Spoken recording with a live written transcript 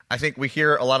I think we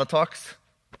hear a lot of talks,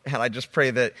 and I just pray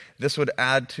that this would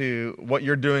add to what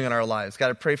you're doing in our lives. God,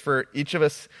 I pray for each of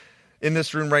us in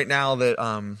this room right now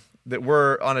that that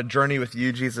we're on a journey with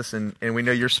you, Jesus, and we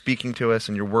know you're speaking to us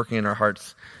and you're working in our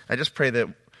hearts. I just pray that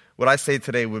what I say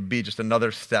today would be just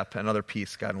another step, another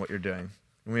piece, God, in what you're doing.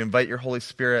 And we invite your Holy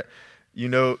Spirit. You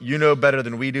know better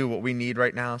than we do what we need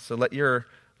right now, so let your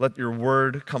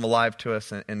word come alive to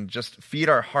us and just feed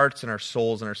our hearts and our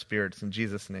souls and our spirits. In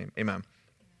Jesus' name, amen.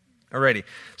 Alrighty.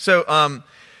 So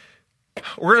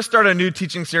we're going to start a new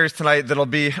teaching series tonight that'll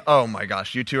be, oh my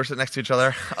gosh, you two are sitting next to each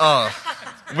other? Oh,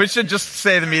 we should just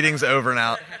say the meeting's over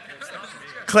now.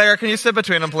 Claire, can you sit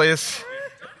between them, please?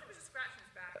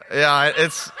 Yeah,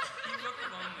 it's...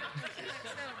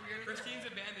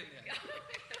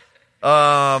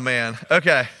 Oh, man.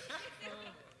 Okay.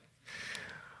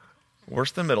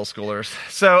 Worse than middle schoolers.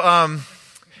 So,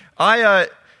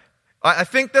 I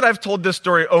think that I've told this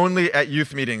story only at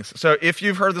youth meetings. So if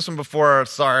you've heard this one before,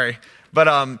 sorry.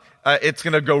 But it's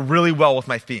going to go really well with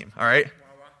my theme, all right?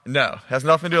 No, has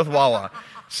nothing to do with Wawa.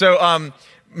 So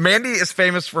Mandy is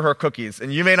famous for her cookies.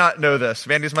 And you may not know this.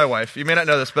 Mandy's my wife. You may not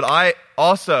know this, but I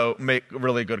also make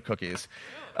really good cookies.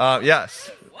 Yes.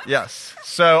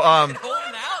 So...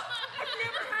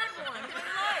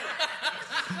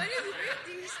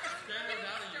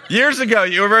 Years ago,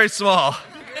 you were very small.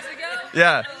 Years ago?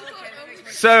 Yeah.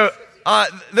 So,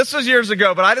 this was years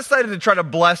ago, but I decided to try to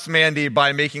bless Mandy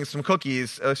by making some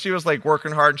cookies. She was like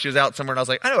working hard and she was out somewhere and I was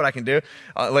like, I know what I can do.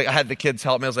 I had the kids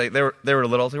help me. I was like, they were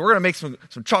little. I was like, we're going to make some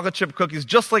chocolate chip cookies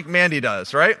just like Mandy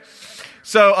does, right?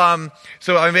 So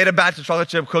I made a batch of chocolate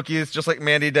chip cookies just like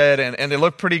Mandy did and they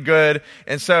looked pretty good.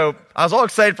 And so I was all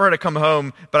excited for her to come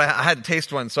home, but I had to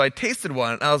taste one. So I tasted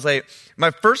one and I was like,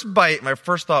 my first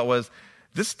thought was,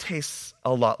 this tastes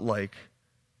a lot like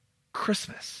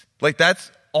Christmas. Like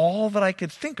that's all that I could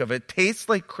think of. It tastes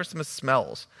like Christmas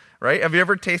smells, right? Have you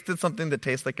ever tasted something that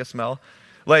tastes like a smell?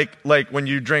 Like when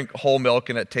you drink whole milk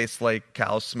and it tastes like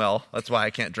cow's smell. That's why I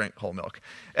can't drink whole milk.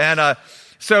 And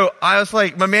so I was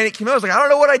like, my man came out, I was like, I don't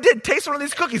know what I did. Taste one of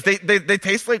these cookies. They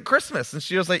taste like Christmas. And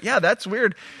she was like, yeah, that's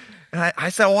weird. And I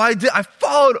said, well, I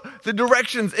followed the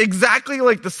directions exactly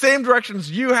like the same directions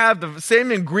you have, the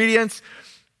same ingredients.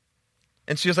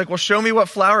 And she was like, well, show me what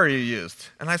flour you used.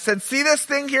 And I said, see this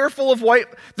thing here full of white,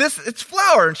 it's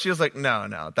flour. And she was like, no,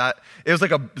 it was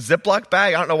like a Ziploc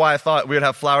bag. I don't know why I thought we would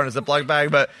have flour in a Ziploc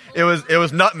bag, but it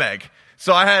was nutmeg.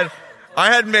 So I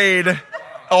had made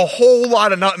a whole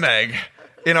lot of nutmeg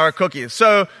in our cookies.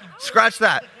 So scratch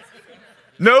that.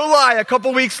 No lie, a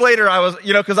couple weeks later, I was,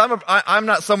 cause I'm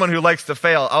not someone who likes to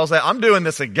fail. I was like, I'm doing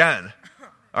this again.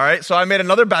 All right. So I made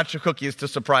another batch of cookies to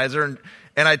surprise her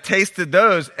and I tasted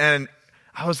those and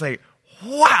I was like,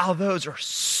 wow, those are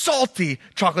salty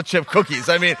chocolate chip cookies.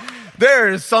 I mean, there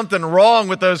is something wrong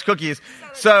with those cookies.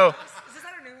 So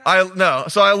I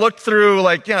looked through,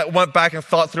 went back and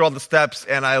thought through all the steps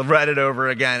and I read it over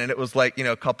again and it was like,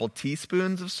 a couple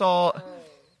teaspoons of salt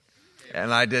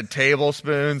and I did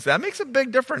tablespoons. That makes a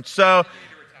big difference. So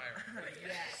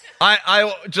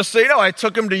I just so you know, I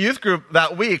took them to youth group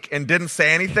that week and didn't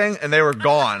say anything and they were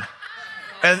gone.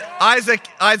 And Isaac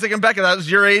and Becca, that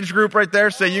was your age group right there.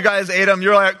 So you guys ate them.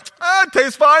 You're like, it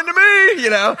tastes fine to me,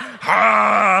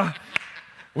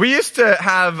 We used to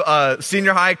have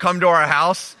senior high come to our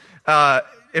house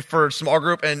for a small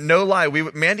group. And no lie,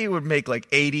 Mandy would make like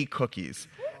 80 cookies.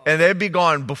 And they'd be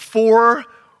gone before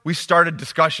we started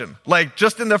discussion. Like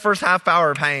just in the first half hour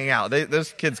of hanging out.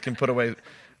 Those kids can put away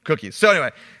cookies. So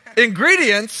anyway,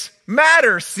 ingredients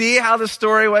matter. See how the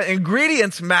story went?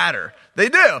 Ingredients matter. They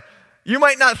do. You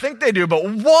might not think they do, but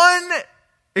one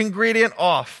ingredient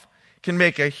off can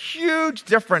make a huge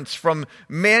difference from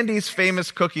Mandy's famous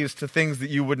cookies to things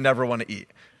that you would never want to eat.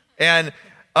 And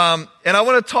I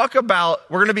want to talk about,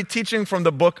 we're going to be teaching from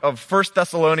the book of 1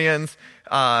 Thessalonians,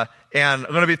 and I'm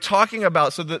going to be talking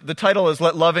about, so the title is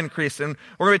Let Love Increase. And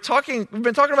we've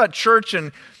been talking about church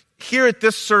and here at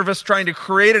this service trying to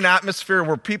create an atmosphere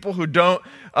where people who don't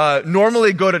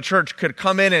normally go to church could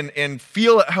come in and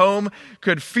feel at home,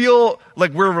 could feel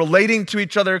like we're relating to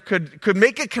each other, could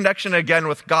make a connection again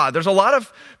with God. There's a lot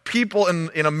of people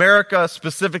in America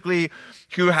specifically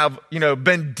who have,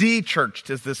 been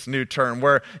de-churched is this new term,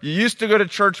 where you used to go to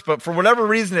church, but for whatever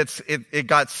reason it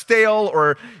got stale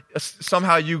or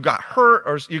somehow you got hurt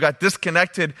or you got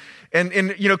disconnected. And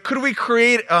could we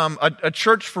create a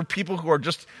church for people who are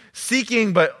just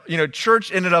seeking, but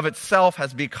church in and of itself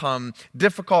has become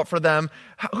difficult for them?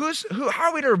 How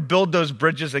are we to build those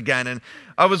bridges again? And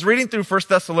I was reading through 1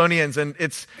 Thessalonians, and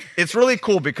it's really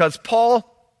cool because Paul,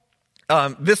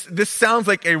 this sounds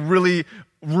like a really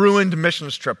ruined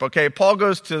missions trip, okay? Paul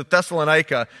goes to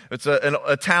Thessalonica. It's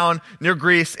a town near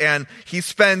Greece, and he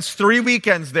spends 3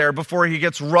 weekends there before he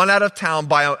gets run out of town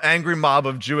by an angry mob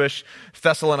of Jewish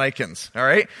Thessalonians, all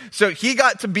right? So he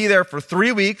got to be there for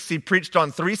 3 weeks. He preached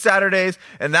on 3 Saturdays,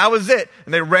 and that was it.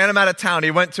 And they ran him out of town.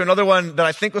 He went to another one that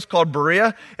I think was called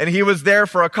Berea, and he was there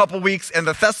for a couple weeks, and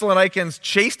the Thessalonians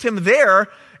chased him there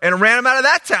and ran him out of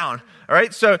that town, all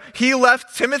right? So he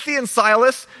left Timothy and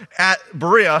Silas at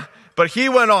Berea, but he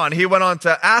went on. He went on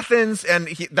to Athens, and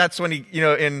that's when he,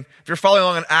 if you're following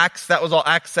along in Acts, that was all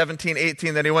Acts 17,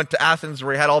 18. Then he went to Athens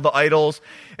where he had all the idols.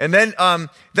 And then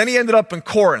he ended up in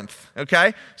Corinth,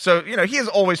 okay? So, he is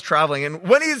always traveling. And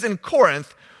when he's in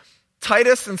Corinth,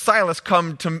 Titus and Silas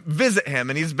come to visit him,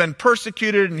 and he's been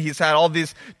persecuted, and he's had all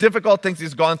these difficult things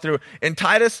he's gone through. And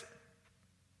Titus,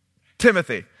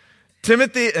 Titus,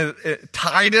 I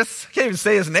can't even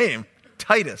say his name,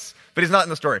 Titus. But he's not in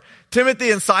the story.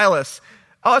 Timothy and Silas.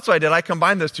 Oh, that's what I did. I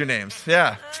combined those 2 names.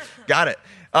 Yeah, got it.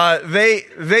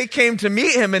 They came to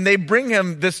meet him, and they bring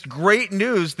him this great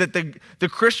news that the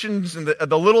Christians and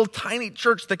the little tiny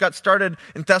church that got started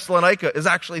in Thessalonica is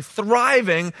actually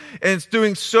thriving, and it's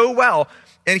doing so well.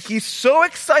 And he's so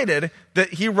excited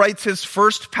that he writes his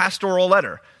first pastoral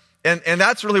letter. And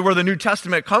that's really where the New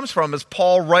Testament comes from, is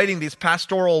Paul writing these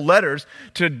pastoral letters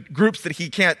to groups that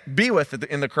he can't be with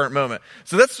in the current moment.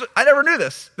 So I never knew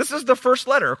this. This is the first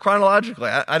letter chronologically.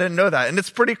 I didn't know that. And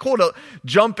it's pretty cool to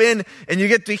jump in and you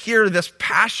get to hear this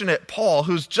passionate Paul,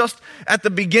 who's just at the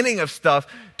beginning of stuff,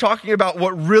 talking about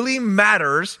what really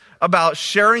matters about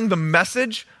sharing the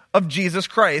message of Jesus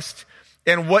Christ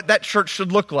and what that church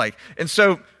should look like. And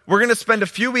so we're going to spend a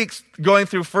few weeks going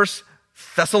through 1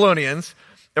 Thessalonians,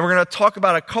 and we're going to talk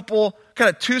about a couple, kind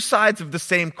of 2 sides of the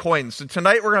same coin. So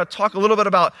tonight we're going to talk a little bit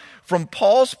about, from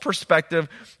Paul's perspective,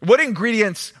 what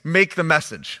ingredients make the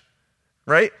message,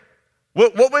 right?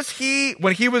 What was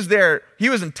when he was there, he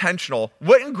was intentional.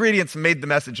 What ingredients made the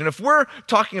message? And if we're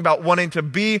talking about wanting to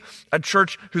be a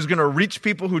church who's going to reach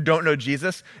people who don't know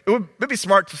Jesus, it would be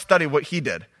smart to study what he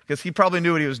did, because he probably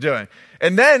knew what he was doing.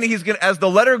 And then as the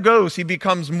letter goes, he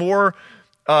becomes more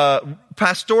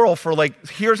pastoral for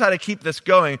here's how to keep this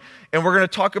going. And we're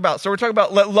talking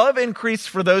about let love increase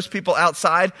for those people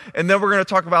outside, and then we're going to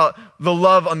talk about the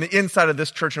love on the inside of this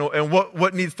church and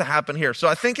what needs to happen here. So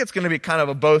I think it's going to be kind of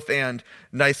a both and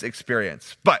nice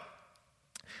experience. But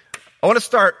I want to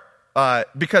start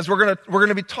because we're going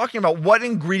to be talking about what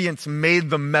ingredients made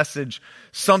the message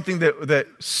something that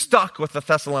stuck with the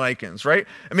Thessalonians, right?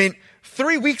 I mean,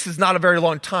 3 weeks is not a very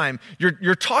long time.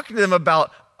 You're talking to them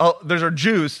about those are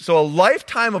Jews, so a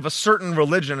lifetime of a certain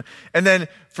religion, and then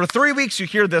for 3 weeks you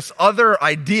hear this other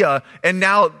idea, and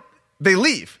now they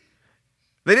leave.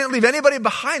 They didn't leave anybody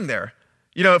behind there,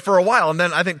 for a while, and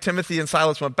then I think Timothy and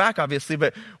Silas went back, obviously,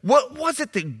 but what was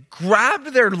it that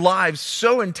grabbed their lives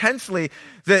so intensely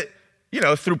that,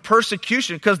 through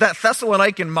persecution, because that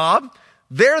Thessalonican mob,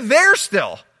 they're there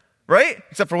still, right?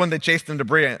 Except for when they chased them to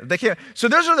Berea. They can't. So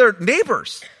those are their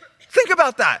neighbors. Think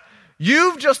about that.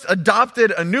 You've just adopted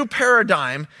a new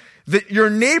paradigm that your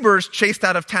neighbors chased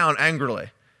out of town angrily.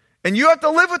 And you have to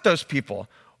live with those people.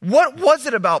 What was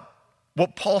it about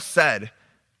what Paul said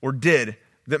or did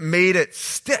that made it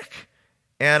stick?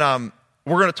 And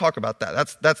we're going to talk about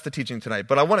that. That's the teaching tonight.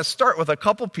 But I want to start with a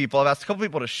couple people. I've asked a couple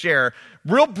people to share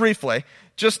real briefly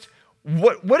just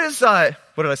what did I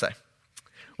say?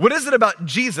 What is it about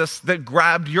Jesus that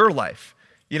grabbed your life?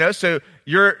 So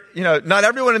not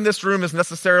everyone in this room is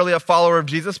necessarily a follower of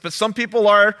Jesus, but some people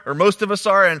are, or most of us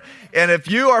are. And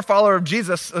if you are a follower of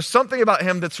Jesus, there's something about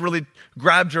him that's really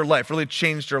grabbed your life, really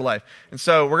changed your life. And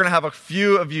so we're going to have a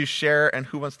few of you share, and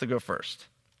who wants to go first?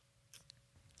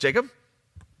 Jacob?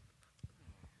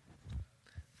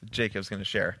 Jacob's going to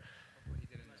share.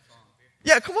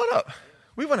 Yeah, come on up.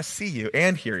 We want to see you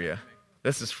and hear you.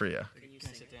 This is for you.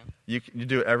 You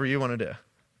do whatever you want to do.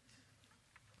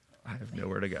 I have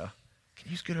nowhere to go.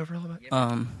 Can you scoot over a little bit?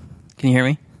 Can you hear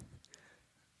me?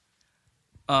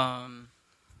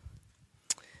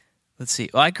 Let's see.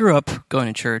 Well, I grew up going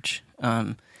to church,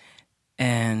 but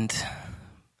I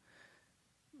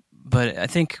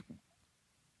think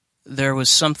there was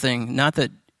something, not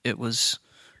that it was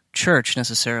church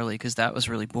necessarily, because that was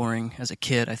really boring as a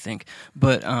kid, I think,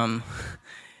 but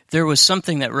there was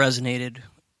something that resonated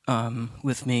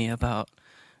with me about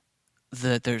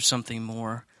that there's something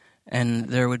more. And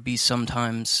there would be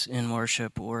sometimes in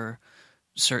worship or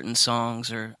certain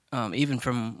songs or even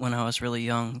from when I was really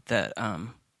young that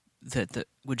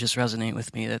would just resonate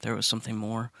with me, that there was something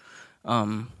more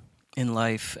in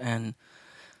life. And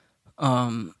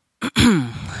and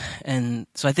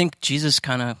so I think Jesus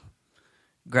kind of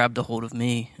grabbed a hold of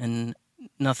me. And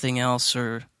nothing else,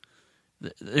 or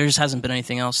there just hasn't been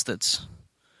anything else that's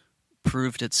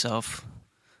proved itself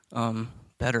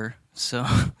better. So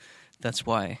that's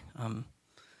why I'm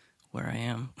where I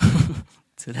am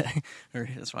today, or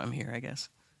that's why I'm here, I guess.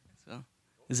 So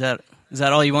is that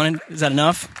all you wanted? Is that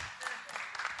enough?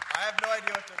 I have no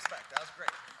idea what to expect. That was great.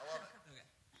 I love it. Okay.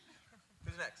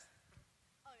 Who's next?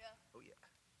 Oh, yeah. Oh, yeah.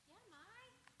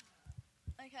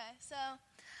 Okay, so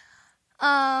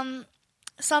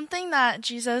something that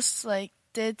Jesus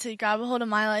did to grab a hold of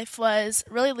my life was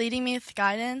really leading me with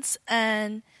guidance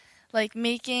and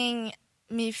making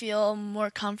me feel more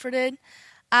comforted.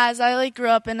 As I grew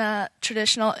up in a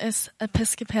traditional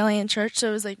Episcopalian church, so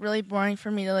it was really boring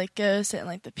for me to go sit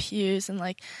in the pews and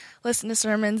listen to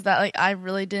sermons that I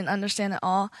really didn't understand at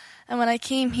all. And when I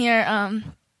came here,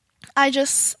 I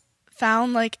just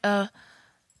found a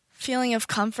feeling of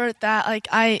comfort that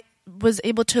I was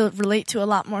able to relate to a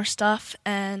lot more stuff,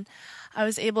 and I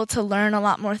was able to learn a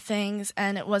lot more things,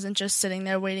 and it wasn't just sitting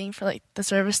there waiting for the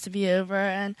service to be over.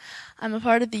 And I'm a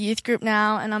part of the youth group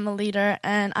now, and I'm a leader,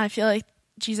 and I feel like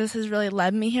Jesus has really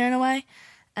led me here in a way,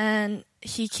 and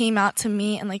he came out to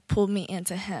me and pulled me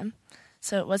into him.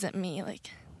 So it wasn't me,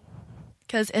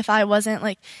 because if I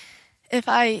wasn't if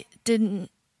I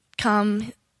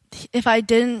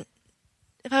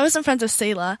wasn't friends with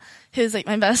Selah, who's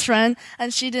my best friend,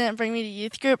 and she didn't bring me to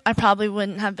youth group, I probably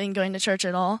wouldn't have been going to church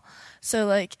at all. So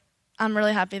I'm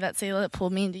really happy that Selah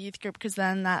pulled me into youth group, because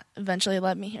then that eventually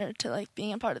led me here to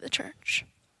being a part of the church.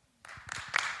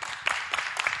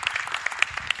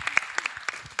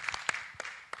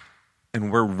 And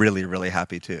we're really, really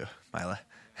happy too, Mila.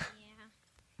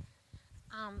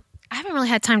 Yeah. I haven't really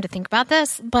had time to think about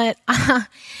this, but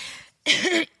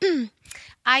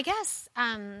I guess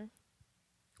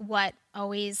what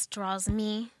always draws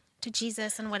me to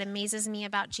Jesus and what amazes me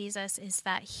about Jesus is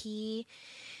that he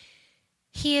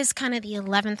is kind of the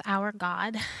 11th hour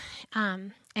God,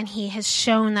 and he has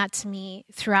shown that to me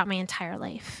throughout my entire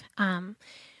life.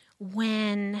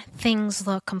 When things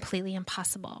look completely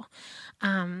impossible,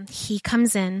 he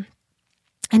comes in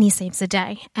and he saves the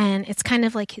day, and it's kind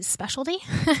of his specialty.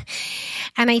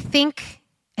 And I think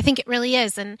it really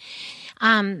is. And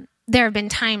there have been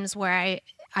times where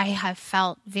I have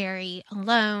felt very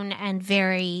alone and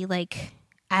very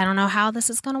I don't know how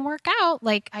this is going to work out.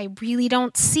 I really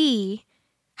don't see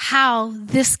how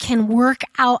this can work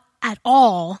out at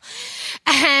all.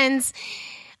 And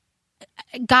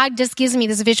God just gives me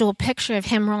this visual picture of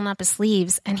him rolling up his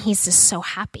sleeves, and he's just so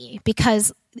happy,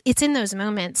 because it's in those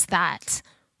moments that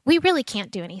we really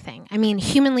can't do anything. I mean,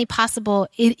 humanly possible,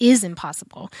 it is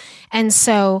impossible. And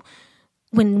so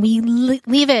when we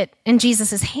leave it in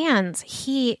Jesus' hands,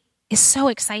 he is so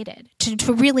excited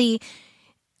to really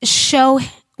show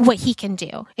what he can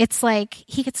do. It's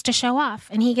he gets to show off,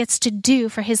 and he gets to do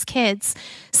for his kids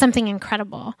something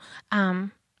incredible.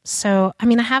 So, I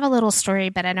have a little story,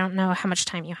 but I don't know how much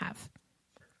time you have.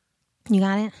 You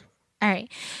got it? All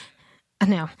right.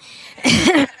 No.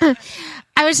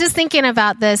 I was just thinking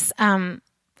about this,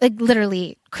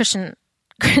 literally, Christian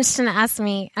asked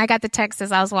me, I got the text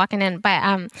as I was walking in, but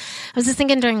I was just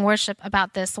thinking during worship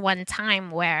about this one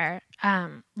time where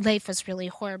life was really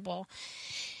horrible.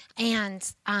 And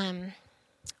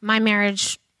my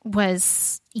marriage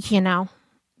was,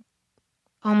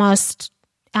 almost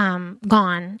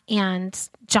gone, and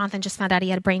Jonathan just found out he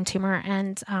had a brain tumor,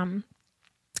 and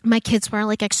my kids were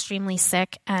extremely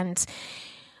sick, and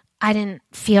I didn't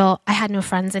feel, I had no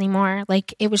friends anymore.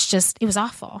 It was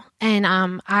awful. And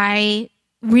I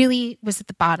really was at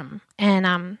the bottom,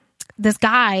 and this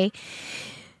guy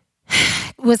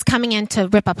was coming in to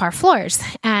rip up our floors,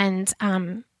 and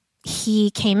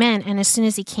he came in, and as soon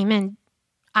as he came in,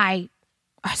 I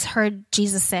heard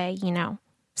Jesus say,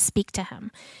 speak to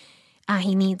him.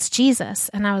 He needs Jesus.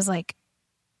 And I was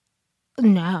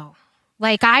no,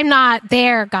 I'm not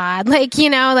there, God.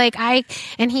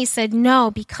 And he said, no,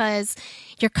 because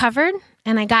you're covered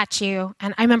and I got you.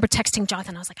 And I remember texting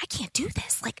Jonathan. I was I can't do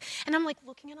this. And I'm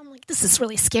looking at him, this is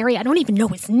really scary. I don't even know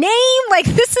his name.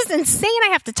 This is insane.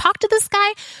 I have to talk to this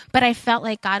guy. But I felt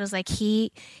God was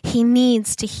he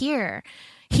needs to hear.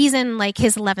 He's in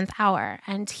his 11th hour,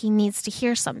 and he needs to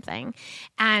hear something.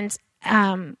 And,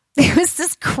 it was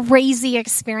this crazy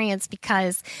experience,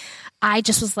 because I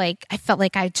just was I felt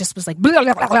I just was blah,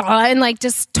 blah, blah, blah, and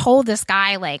just told this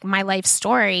guy my life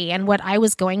story and what I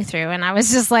was going through. And I was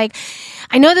just I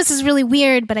know this is really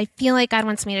weird, but I feel God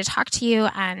wants me to talk to you,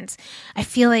 and I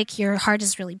feel your heart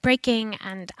is really breaking,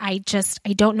 and I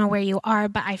don't know where you are,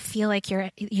 but I feel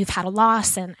you've had a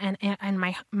loss, and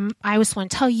I just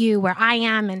want to tell you where I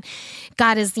am, and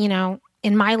God is,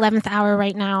 in my 11th hour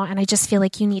right now, and I just feel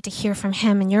like you need to hear from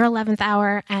him in your 11th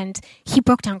hour. And he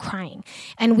broke down crying.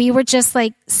 And we were just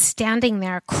like standing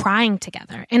there crying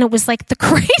together. And it was like the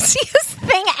craziest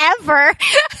thing ever. And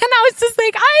I was just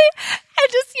like, I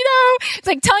just, it's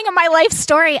like telling him my life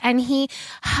story. And he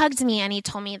hugged me and he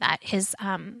told me that his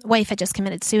wife had just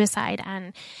committed suicide,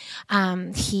 and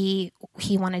he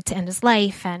wanted to end his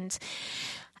life.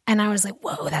 And I was like,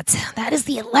 whoa, that is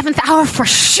the 11th hour for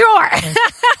sure.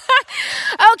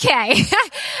 Okay.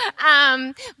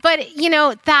 But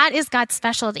that is God's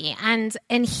specialty. And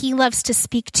he loves to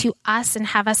speak to us and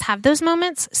have us have those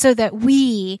moments so that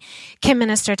we can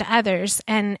minister to others.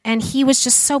 And he was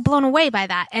just so blown away by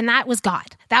that. And that was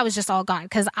God. That was just all God,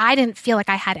 because I didn't feel like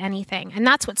I had anything. And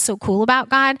that's what's so cool about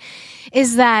God,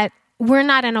 is that we're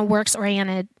not in a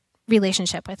works-oriented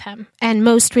relationship with him. And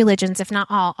most religions, if not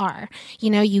all, are.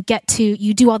 You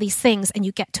do all these things and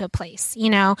you get to a place,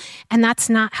 and that's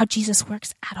not how Jesus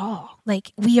works at all.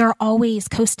 Like, we are always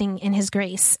coasting in his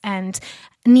grace and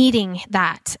needing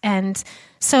that. And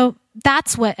so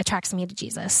that's what attracts me to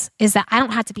Jesus, is that I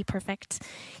don't have to be perfect.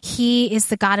 He is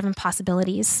the God of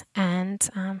impossibilities, and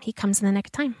he comes in the nick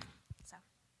of time.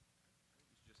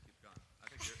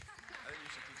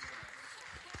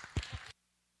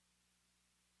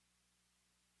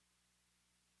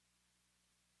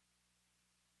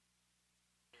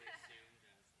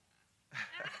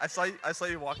 I saw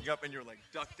you walking up and you were like,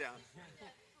 duck down.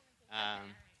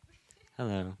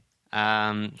 Hello.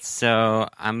 So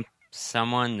I'm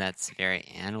someone that's very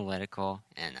analytical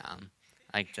and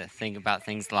like to think about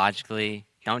things logically.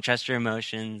 Don't trust your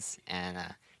emotions, and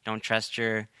don't trust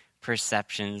your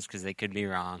perceptions, because they could be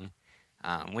wrong,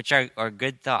 which are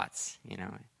good thoughts,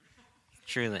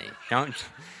 truly. Don't.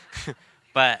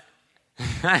 But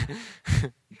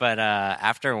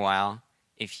after a while,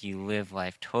 if you live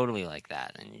life totally like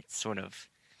that, and it's sort of,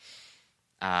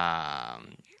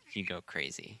 you go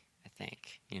crazy, I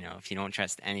think. If you don't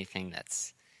trust anything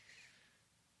that's,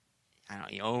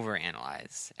 you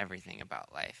overanalyze everything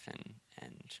about life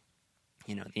and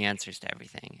the answers to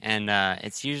everything. And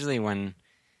it's usually when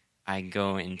I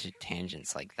go into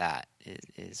tangents like that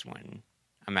is when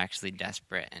I'm actually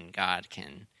desperate, and God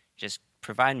can just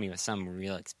provide me with some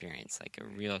real experience, like a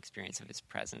real experience of his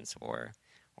presence, or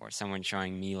someone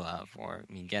showing me love, or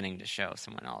me getting to show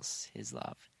someone else his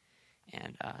love.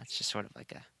 And it's just sort of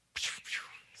like a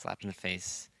slap in the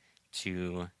face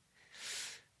to,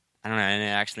 I don't know, and it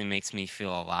actually makes me feel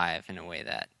alive in a way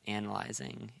that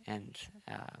analyzing and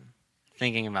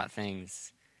thinking about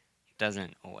things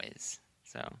doesn't always.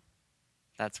 So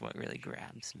that's what really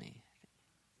grabs me.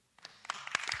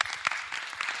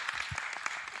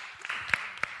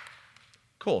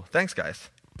 Cool. Thanks, guys.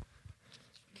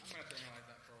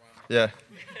 Yeah.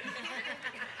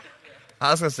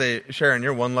 I was going to say, Sharon,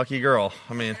 you're one lucky girl.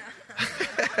 I mean.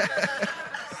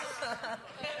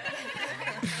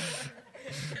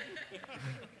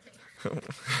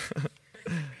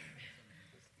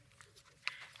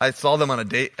 I saw them on a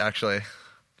date, actually.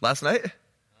 Last night?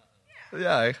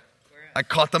 Yeah. I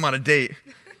caught them on a date,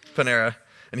 Panera.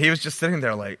 And he was just sitting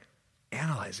there, like,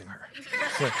 analyzing her.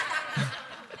 Like,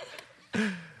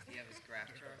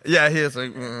 yeah, he is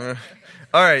like,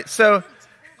 all right, so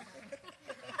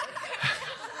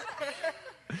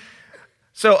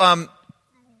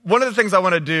one of the things I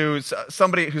want to do,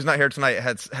 somebody who's not here tonight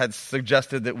had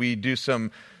suggested that we do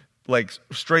some like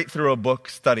straight through a book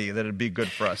study that would be good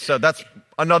for us. So that's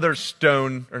another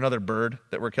stone or another bird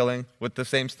that we're killing with the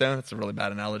same stone. It's a really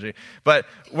bad analogy, but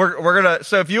we're gonna.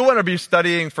 So if you want to be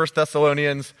studying 1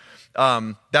 Thessalonians,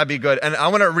 that'd be good. And I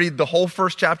want to read the whole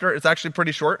first chapter. It's actually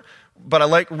pretty short, but I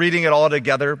like reading it all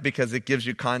together because it gives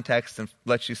you context and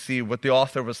lets you see what the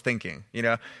author was thinking.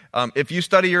 If you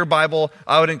study your Bible,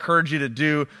 I would encourage you to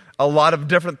do a lot of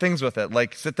different things with it.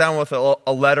 Like sit down with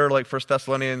a letter like 1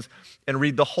 Thessalonians and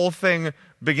read the whole thing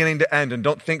beginning to end, and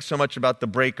don't think so much about the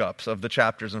breakups of the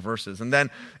chapters and verses. And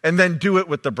then do it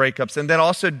with the breakups, and then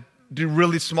also do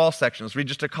really small sections. Read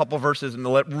just a couple verses and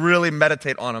really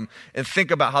meditate on them and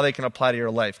think about how they can apply to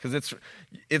your life, because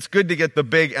it's good to get the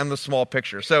big and the small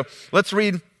picture. So let's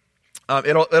read.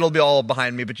 It'll be all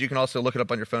behind me, but you can also look it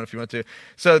up on your phone if you want to.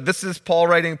 So this is Paul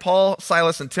writing, Paul,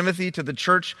 Silas, and Timothy to the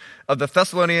church of the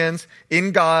Thessalonians,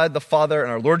 in God the Father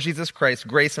and our Lord Jesus Christ,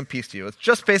 grace and peace to you. It's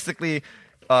just basically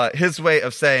his way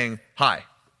of saying hi,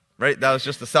 right? That was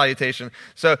just the salutation.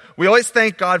 So we always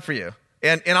thank God for you.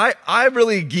 And I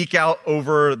really geek out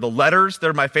over the letters.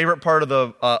 They're my favorite part of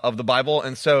the Bible.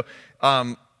 And so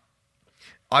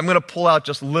I'm going to pull out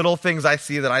just little things I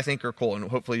see that I think are cool, and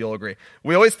hopefully you'll agree.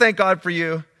 We always thank God for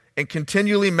you and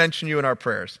continually mention you in our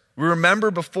prayers. We remember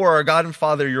before our God and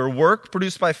Father your work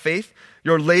produced by faith,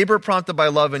 your labor prompted by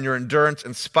love, and your endurance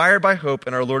inspired by hope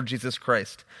in our Lord Jesus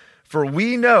Christ. For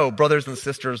we know, brothers and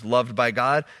sisters loved by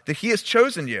God, that he has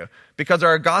chosen you, because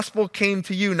our gospel came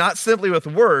to you not simply with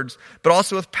words, but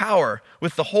also with power,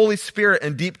 with the Holy Spirit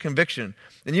and deep conviction.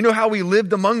 And you know how we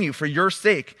lived among you for your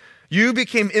sake. You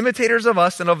became imitators of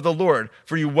us and of the Lord,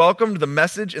 for you welcomed the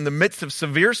message in the midst of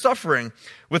severe suffering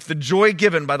with the joy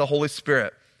given by the Holy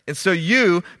Spirit. And so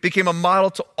you became a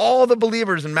model to all the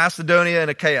believers in Macedonia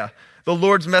and Achaia. The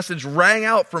Lord's message rang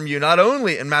out from you not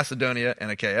only in Macedonia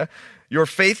and Achaia. Your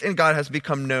faith in God has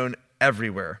become known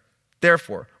everywhere.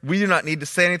 Therefore, we do not need to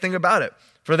say anything about it,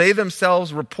 for they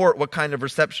themselves report what kind of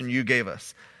reception you gave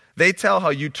us. They tell how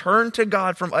you turned to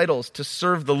God from idols to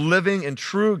serve the living and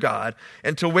true God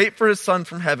and to wait for his Son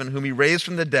from heaven, whom he raised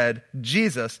from the dead,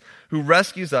 Jesus, who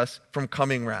rescues us from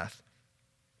coming wrath.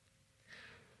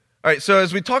 All right, so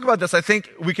as we talk about this, I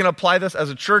think we can apply this as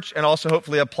a church and also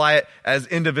hopefully apply it as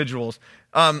individuals.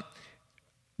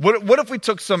 What if we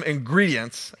took some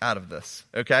ingredients out of this,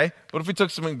 okay? What if we took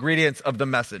some ingredients of the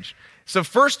message? So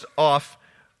first off,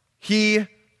 he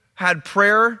had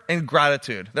prayer and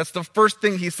gratitude. That's the first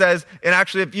thing he says. And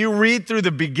actually, if you read through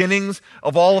the beginnings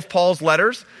of all of Paul's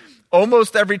letters,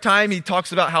 almost every time he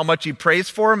talks about how much he prays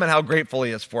for him and how grateful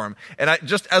he is for him. And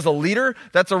just as a leader,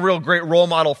 that's a real great role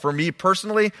model for me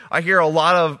personally. I hear a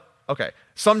lot of,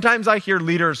 sometimes I hear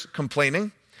leaders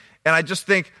complaining, and I just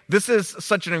think this is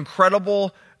such an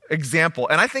incredible example.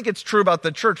 And I think it's true about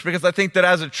the church, because I think that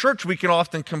as a church, we can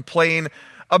often complain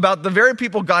about the very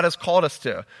people God has called us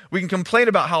to. We can complain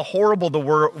about how horrible the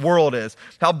world is,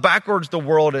 how backwards the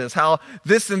world is, how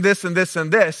this and this and this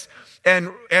and this.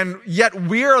 And yet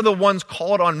we are the ones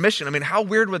called on mission. I mean, how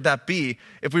weird would that be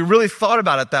if we really thought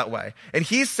about it that way? And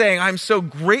he's saying, I'm so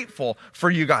grateful for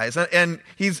you guys. And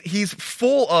he's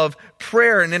full of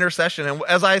prayer and intercession. And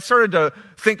as I started to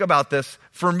think about this,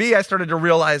 for me, I started to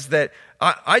realize that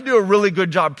I do a really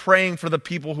good job praying for the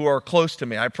people who are close to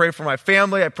me. I pray for my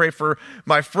family. I pray for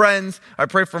my friends. I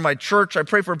pray for my church. I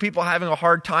pray for people having a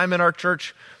hard time in our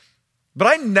church. But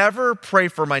I never pray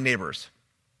for my neighbors.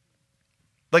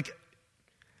 Like,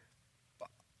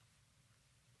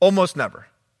 almost never.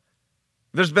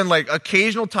 There's been like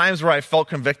occasional times where I felt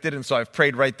convicted, and so I've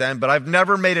prayed right then, but I've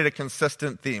never made it a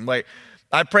consistent theme. Like,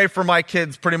 I pray for my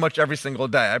kids pretty much every single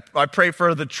day. I pray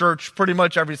for the church pretty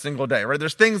much every single day, right?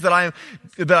 There's things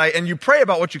and you pray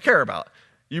about what you care about.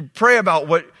 You pray about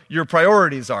what your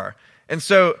priorities are. And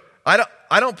so I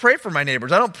don't pray for my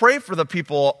neighbors. I don't pray for the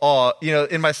people,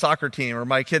 in my soccer team or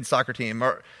my kids' soccer team,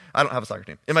 or I don't have a soccer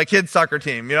team. In my kids' soccer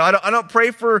team, I don't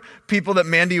pray for people that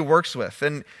Mandy works with.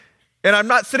 And I'm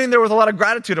not sitting there with a lot of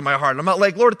gratitude in my heart. I'm not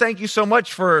like, Lord, thank you so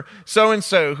much for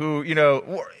so-and-so who,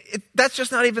 that's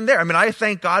just not even there. I mean, I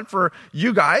thank God for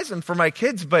you guys and for my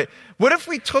kids, but what if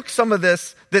we took some of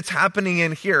this that's happening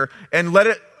in here and let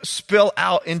it spill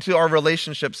out into our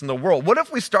relationships in the world? What if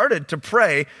we started to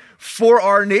pray for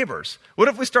our neighbors? What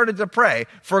if we started to pray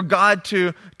for God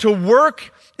to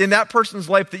work in that person's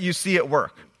life that you see at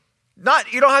work?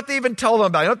 You don't have to even tell them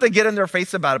about it. You don't have to get in their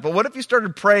face about it. But what if you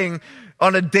started praying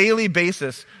on a daily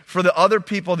basis for the other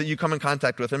people that you come in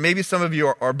contact with? And maybe some of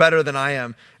you are better than I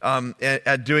am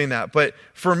at doing that. But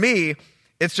for me,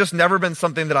 it's just never been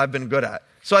something that I've been good at.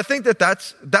 So I think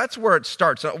that's where it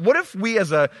starts. What if we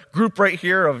as a group right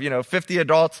here of 50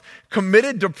 adults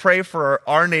committed to pray for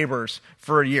our neighbors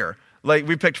for a year? Like,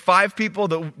 we picked 5 people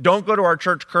that don't go to our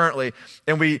church currently,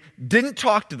 and we didn't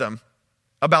talk to them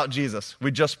about Jesus. We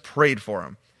just prayed for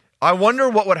him. I wonder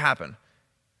what would happen.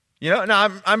 Now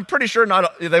I'm pretty sure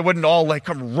they wouldn't all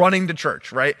come running to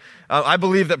church, right? I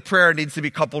believe that prayer needs to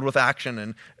be coupled with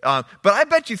action, but I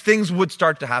bet you things would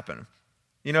start to happen.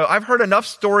 I've heard enough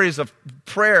stories of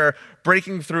prayer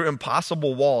breaking through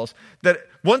impossible walls that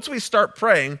once we start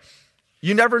praying,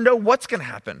 you never know what's going to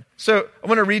happen. So I'm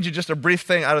going to read you just a brief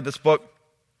thing out of this book.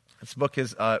 This book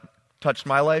has touched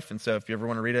my life, and so if you ever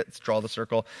want to read it, it's Draw the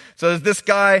Circle. So there's this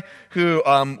guy who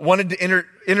wanted to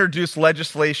introduce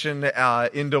legislation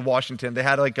into Washington. They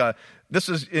had this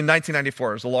was in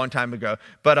 1994, it was a long time ago,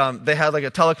 but they had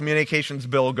a telecommunications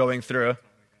bill going through.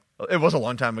 It was a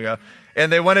long time ago.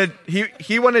 And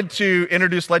he wanted to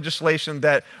introduce legislation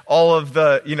that all of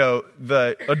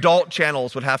the adult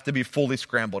channels would have to be fully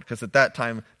scrambled, because at that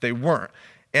time they weren't.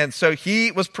 And so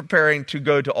he was preparing to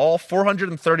go to all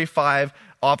 435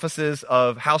 offices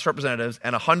of House Representatives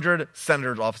and 100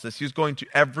 senators' offices. He was going to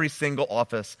every single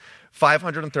office,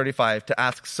 535, to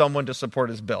ask someone to support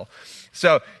his bill.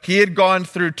 So he had gone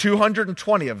through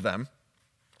 220 of them.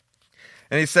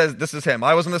 And he says, this is him.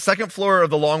 I was on the second floor of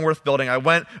the Longworth building. I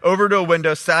went over to a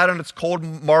window, sat on its cold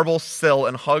marble sill,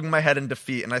 and hugged my head in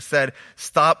defeat. And I said,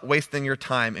 stop wasting your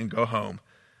time and go home.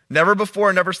 Never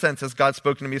before, never since has God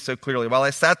spoken to me so clearly. While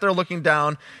I sat there looking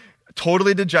down,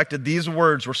 totally dejected, these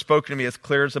words were spoken to me as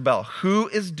clear as a bell. Who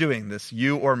is doing this,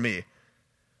 you or me?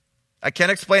 I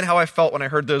can't explain how I felt when I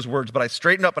heard those words, but I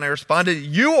straightened up and I responded,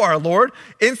 you are, Lord.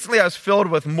 Instantly, I was filled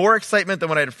with more excitement than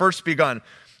when I had first begun.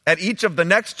 At each of the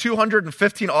next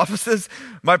 215 offices,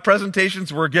 my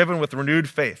presentations were given with renewed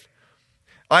faith.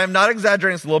 I am not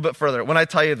exaggerating this a little bit further when I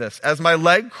tell you this. As my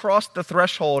leg crossed the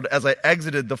threshold as I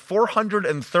exited the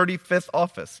 435th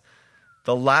office,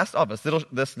 the last office,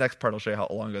 this next part will show you how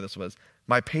long ago this was,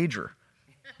 my pager.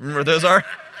 Remember those are?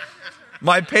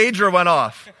 My pager went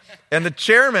off, and the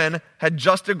chairman had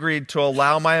just agreed to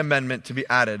allow my amendment to be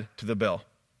added to the bill.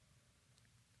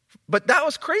 But that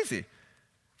was crazy.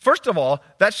 First of all,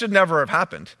 that should never have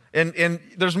happened. And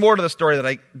there's more to the story that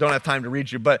I don't have time to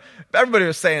read you, but everybody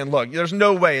was saying, look, there's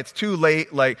no way, it's too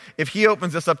late. Like, if he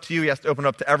opens this up to you, he has to open it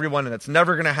up to everyone, and it's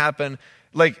never going to happen.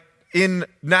 Like, in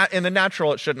the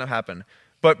natural, it shouldn't have happened.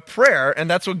 But prayer, and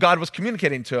that's what God was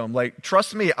communicating to him, like,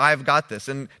 trust me, I've got this.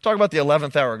 And talk about the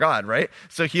 11th hour God, right?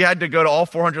 So he had to go to all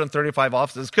 435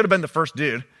 offices. Could have been the first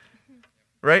dude,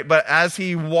 right? But as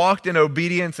he walked in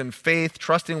obedience and faith,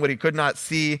 trusting what he could not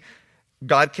see,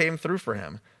 God came through for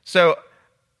him. So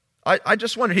I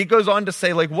just wonder, he goes on to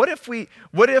say, like, what if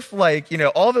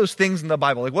all those things in the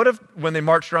Bible, like, what if when they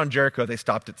marched around Jericho, they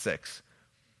stopped at 6?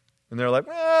 And they're like,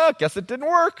 well, I guess it didn't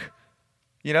work.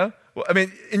 Well, I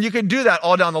mean, and you could do that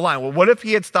all down the line. Well, what if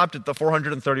he had stopped at the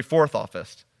 434th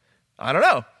office? I don't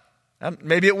know.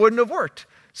 Maybe it wouldn't have worked.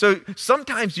 So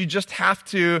sometimes you just have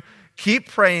to keep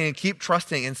praying and keep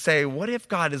trusting and say, what if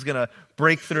God is going to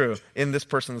break through in this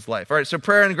person's life? All right, so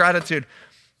prayer and gratitude.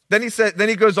 Then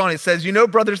he goes on, he says,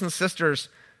 brothers and sisters,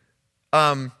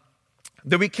 that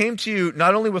we came to you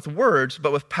not only with words,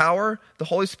 but with power, the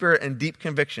Holy Spirit, and deep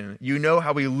conviction. You know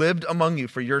how we lived among you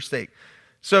for your sake.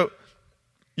 So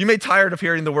you may be tired of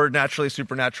hearing the word naturally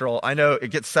supernatural. I know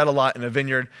it gets said a lot in a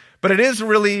vineyard, but it is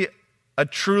really a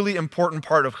truly important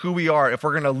part of who we are if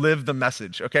we're going to live the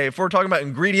message, okay? If we're talking about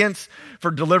ingredients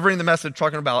for delivering the message,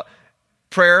 talking about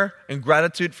prayer and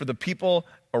gratitude for the people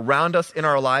around us in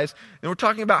our lives, and we're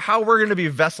talking about how we're going to be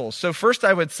vessels. So first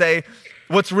I would say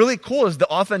what's really cool is the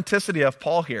authenticity of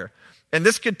Paul here. And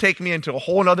this could take me into a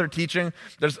whole other teaching.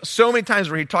 There's so many times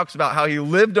where he talks about how he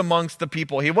lived amongst the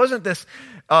people. He wasn't this,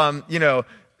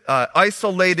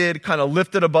 isolated, kind of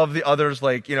lifted above the others,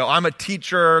 like, I'm a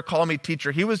teacher, call me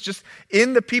teacher. He was just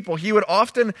in the people. He would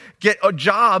often get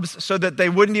jobs so that they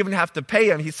wouldn't even have to pay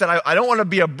him. He said, I don't want to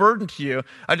be a burden to you.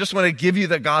 I just want to give you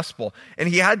the gospel. And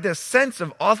he had this sense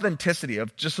of authenticity,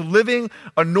 of just living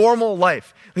a normal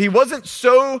life. He wasn't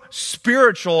so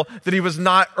spiritual that he was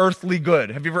not earthly good.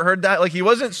 Have you ever heard that? Like, he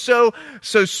wasn't so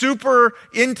super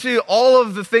into all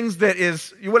of the things that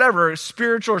is, whatever,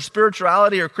 spiritual or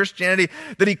spirituality or Christianity,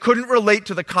 that he couldn't relate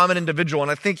to the common individual. And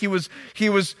I think he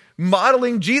was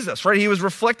modeling Jesus, right? He was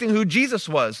reflecting who Jesus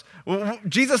was.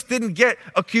 Jesus didn't get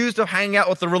accused of hanging out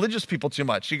with the religious people too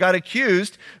much. He got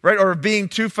accused, right, or of being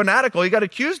too fanatical. He got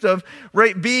accused of,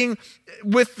 right, being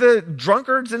with the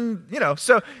drunkards and,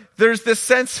 so there's this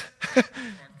sense,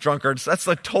 drunkards, that's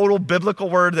a total biblical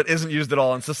word that isn't used at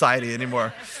all in society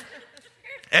anymore.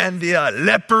 And the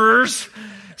lepers.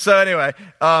 So anyway,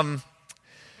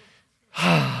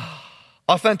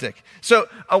 authentic. So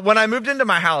when I moved into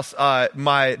my house,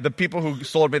 the people who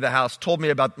sold me the house told me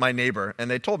about my neighbor, and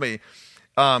they told me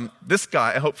this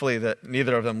guy. Hopefully, that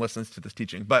neither of them listens to this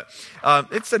teaching, but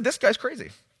it said this guy's crazy,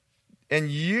 and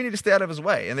you need to stay out of his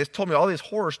way. And they told me all these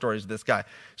horror stories of this guy.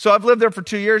 So I've lived there for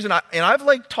 2 years, and I've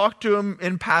like talked to him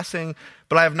in passing,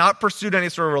 but I have not pursued any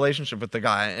sort of relationship with the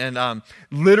guy. And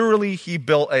literally, he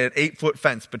built an 8-foot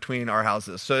fence between our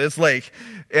houses. So it's like,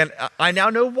 and I now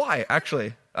know why.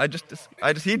 Actually.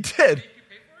 He did.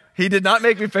 He did not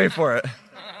make me pay for it.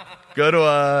 Good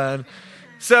one.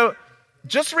 So,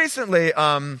 just recently,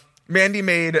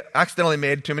 Mandy accidentally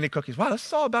made too many cookies. Wow, this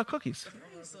is all about cookies.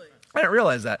 I didn't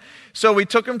realize that. So we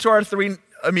took them to our 3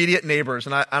 immediate neighbors,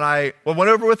 and I went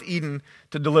over with Eden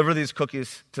to deliver these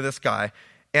cookies to this guy.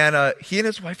 And he and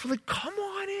his wife were like, "Come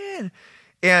on in,"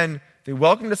 and they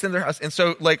welcomed us in their house. And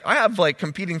so, like, I have like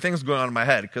competing things going on in my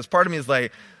head, because part of me is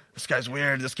like, this guy's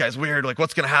weird, like,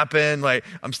 what's going to happen? Like,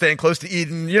 I'm staying close to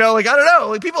Eden, like, I don't know.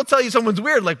 Like, people tell you someone's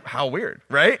weird, like, how weird,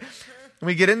 right? And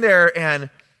we get in there, and,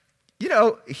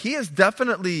 he is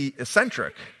definitely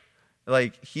eccentric.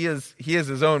 Like, he is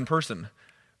his own person.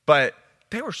 But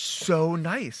they were so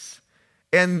nice.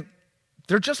 And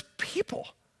they're just people.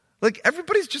 Like,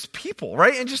 everybody's just people,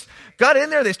 right? And just got in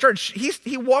there. They started,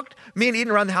 he walked me and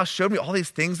Eden around the house, showed me all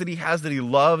these things that he has that he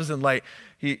loves. And like,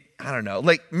 I don't know,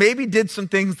 like maybe did some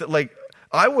things that like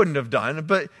I wouldn't have done,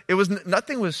 but it was,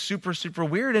 nothing was super, super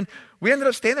weird. And we ended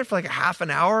up staying there for like a half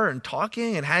an hour and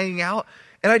talking and hanging out.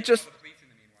 And I just,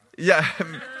 yeah,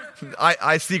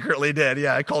 I secretly did.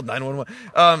 Yeah, I called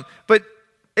 911. But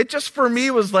it just for me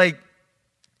was like,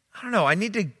 I don't know, I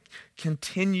need to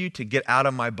continue to get out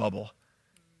of my bubble.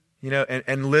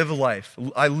 And live life.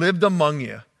 I lived among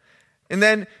you. And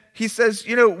then he says,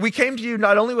 we came to you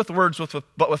not only with words,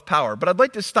 but with power. But I'd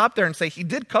like to stop there and say he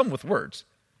did come with words.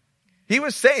 He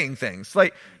was saying things.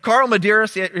 Like Carl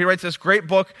Medeiros, he writes this great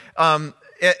book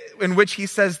in which he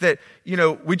says that,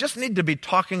 we just need to be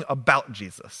talking about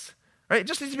Jesus. Right? It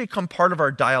just needs to become part of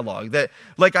our dialogue. That,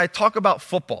 like, I talk about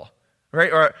football,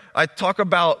 right? Or I talk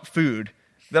about food.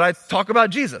 That I talk about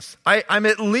Jesus. I'm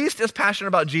at least as passionate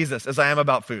about Jesus as I am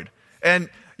about food. And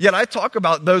yet I talk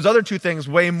about those other two things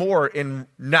way more in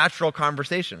natural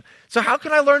conversation. So how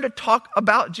can I learn to talk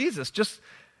about Jesus? Just,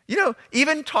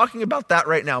 even talking about that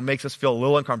right now makes us feel a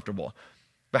little uncomfortable.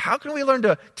 But how can we learn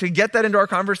to get that into our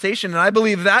conversation? And I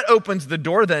believe that opens the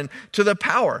door then to the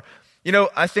power.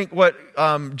 I think what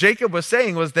Jacob was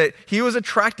saying was that he was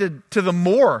attracted to the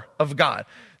more of God.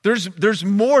 There's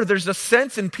more. There's a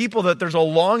sense in people that there's a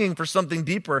longing for something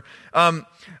deeper.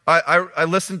 I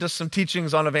listened to some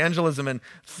teachings on evangelism, and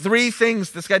 3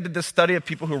 things, this guy did this study of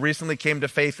people who recently came to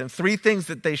faith, and 3 things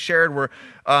that they shared were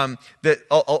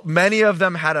that many of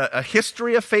them had a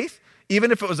history of faith,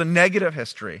 even if it was a negative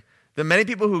history. That many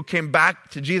people who came back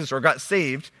to Jesus or got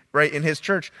saved, right, in his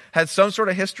church had some sort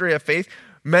of history of faith.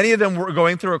 Many of them were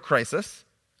going through a crisis,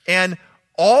 and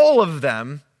all of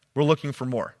them were looking for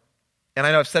more. And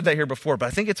I know I've said that here before, but I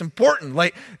think it's important.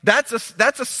 Like, that's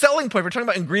a selling point. We're talking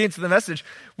about ingredients of the message.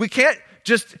 We can't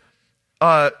just,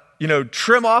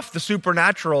 trim off the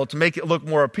supernatural to make it look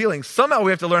more appealing. Somehow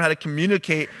we have to learn how to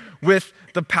communicate with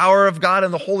the power of God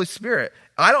and the Holy Spirit.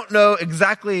 I don't know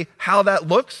exactly how that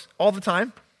looks all the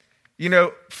time.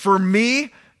 For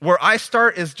me, where I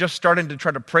start is just starting to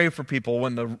try to pray for people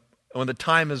when the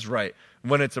time is right,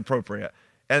 when it's appropriate.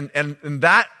 And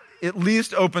that at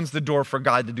least opens the door for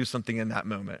God to do something in that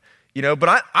moment.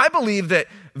 But I believe that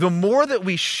the more that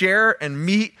we share and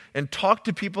meet and talk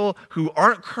to people who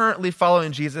aren't currently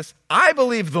following Jesus, I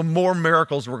believe the more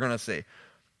miracles we're going to see.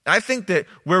 I think that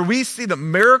where we see the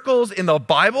miracles in the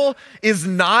Bible is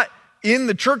not in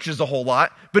the churches a whole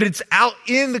lot, but it's out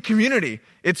in the community.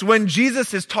 It's when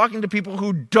Jesus is talking to people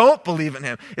who don't believe in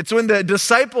him. It's when the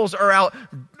disciples are out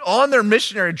on their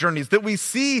missionary journeys that we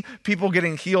see people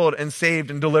getting healed and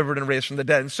saved and delivered and raised from the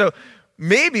dead. And so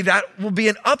maybe that will be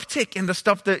an uptick in the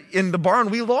stuff that in the barn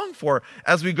we long for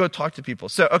as we go talk to people.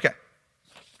 So, okay.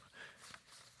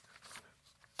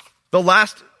 The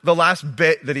last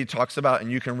bit that he talks about,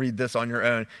 and you can read this on your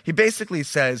own, he basically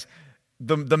says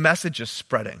the message is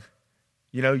spreading.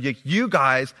 You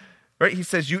guys, right? He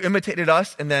says, you imitated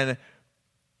us, and then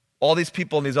all these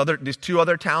people in these 2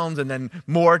 other towns, and then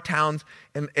more towns,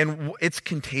 and it's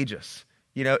contagious.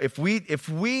 If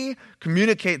we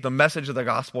communicate the message of the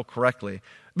gospel correctly,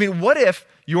 I mean, what if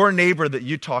your neighbor that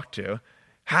you talk to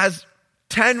has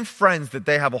 10 friends that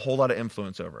they have a whole lot of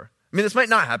influence over? I mean, this might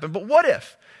not happen, but what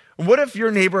if? What if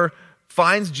your neighbor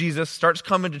finds Jesus, starts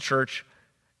coming to church,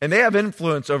 and they have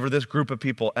influence over this group of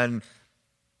people, and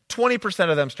 20%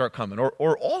 of them start coming,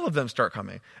 or all of them start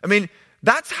coming? I mean,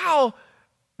 that's how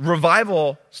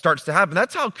revival starts to happen.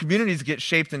 That's how communities get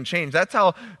shaped and changed. That's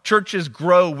how churches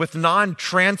grow with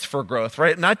non-transfer growth,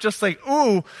 right? Not just like,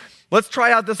 ooh, let's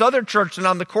try out this other church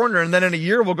down the corner, and then in a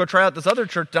year we'll go try out this other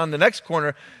church down the next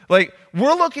corner. Like,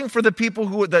 we're looking for the people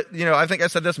I think I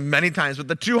said this many times, but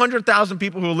the 200,000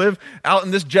 people who live out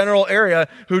in this general area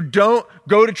who don't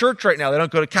go to church right now. They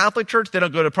don't go to Catholic church. They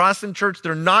don't go to Protestant church.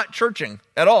 They're not churching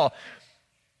at all.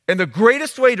 And the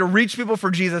greatest way to reach people for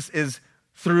Jesus is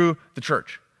through the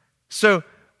church. So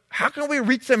how can we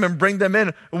reach them and bring them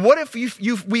in? What if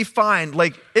we find,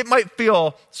 like, it might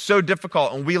feel so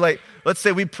difficult, and let's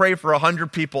say we pray for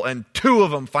 100 people and 2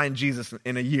 of them find Jesus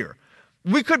in a year.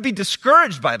 We could be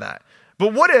discouraged by that.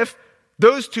 But what if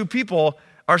those 2 people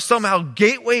are somehow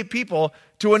gateway people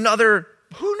to another?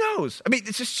 Who knows? I mean,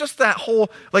 it's just that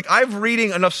whole, like, I'm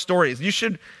reading enough stories. You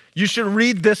should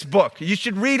read this book. You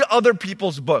should read other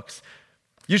people's books.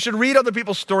 You should read other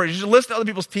people's stories. You should listen to other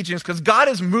people's teachings because God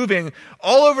is moving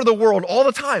all over the world all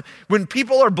the time. When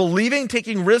people are believing,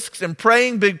 taking risks, and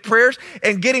praying big prayers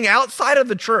and getting outside of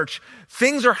the church,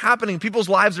 things are happening. People's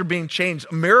lives are being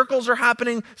changed. Miracles are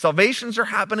happening. Salvations are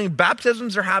happening.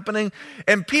 Baptisms are happening.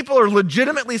 And people are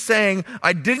legitimately saying,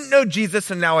 I didn't know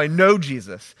Jesus and now I know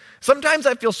Jesus. Sometimes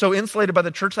I feel so insulated by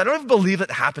the church that I don't even believe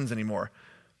it happens anymore.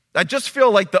 I just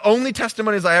feel like the only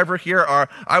testimonies I ever hear are,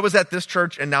 I was at this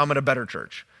church and now I'm at a better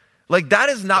church. Like, that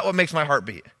is not what makes my heart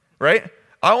beat, right?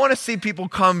 I want to see people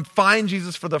come find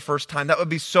Jesus for the first time. That would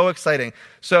be so exciting.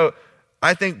 So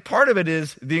I think part of it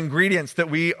is the ingredients that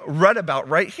we read about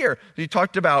right here. You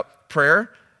talked about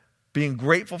prayer, being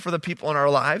grateful for the people in our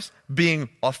lives, being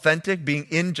authentic,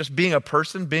 just being a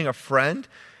person, being a friend,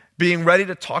 being ready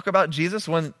to talk about Jesus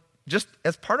when just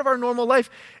as part of our normal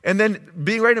life, and then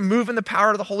being ready to move in the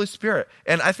power of the Holy Spirit.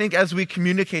 And I think as we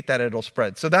communicate that, it'll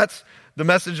spread. So that's the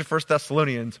message of 1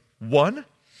 Thessalonians 1.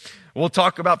 We'll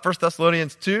talk about 1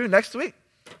 Thessalonians 2 next week.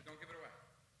 Don't give it away.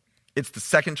 It's the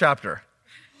second chapter.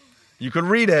 You could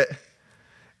read it.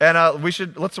 And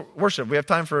let's worship. We have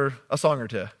time for a song or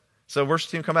two. So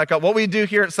worship team, come back up. What we do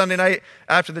here at Sunday night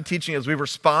after the teaching is we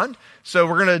respond. So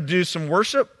we're going to do some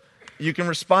worship. You can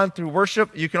respond through worship.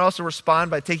 You can also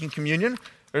respond by taking communion.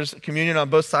 There's communion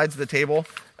on both sides of the table.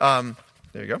 There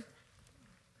you go.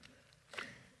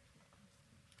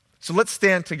 So let's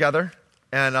stand together.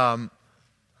 And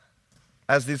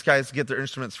as these guys get their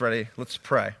instruments ready, let's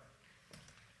pray.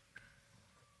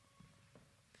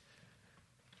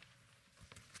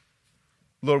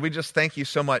 Lord, we just thank you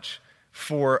so much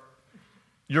for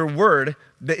your word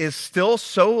that is still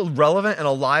so relevant and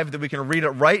alive that we can read it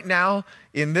right now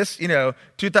in this,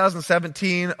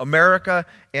 2017 America.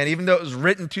 And even though it was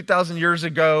written 2,000 years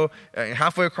ago,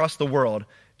 halfway across the world,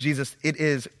 Jesus, it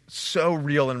is so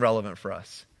real and relevant for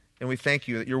us. And we thank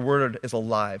you that your word is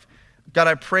alive. God,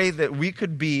 I pray that we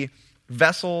could be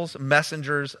vessels,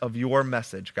 messengers of your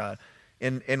message, God.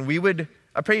 And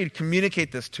I pray you'd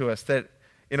communicate this to us that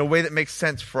in a way that makes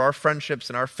sense for our friendships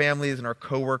and our families and our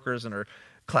coworkers and our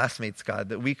classmates, God,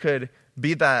 that we could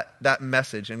be that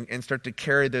message and start to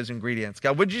carry those ingredients.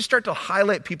 God, would you start to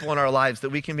highlight people in our lives that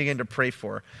we can begin to pray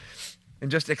for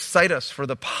and just excite us for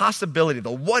the possibility,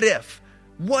 the what if,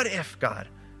 God.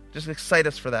 Just excite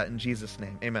us for that in Jesus'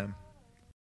 name. Amen.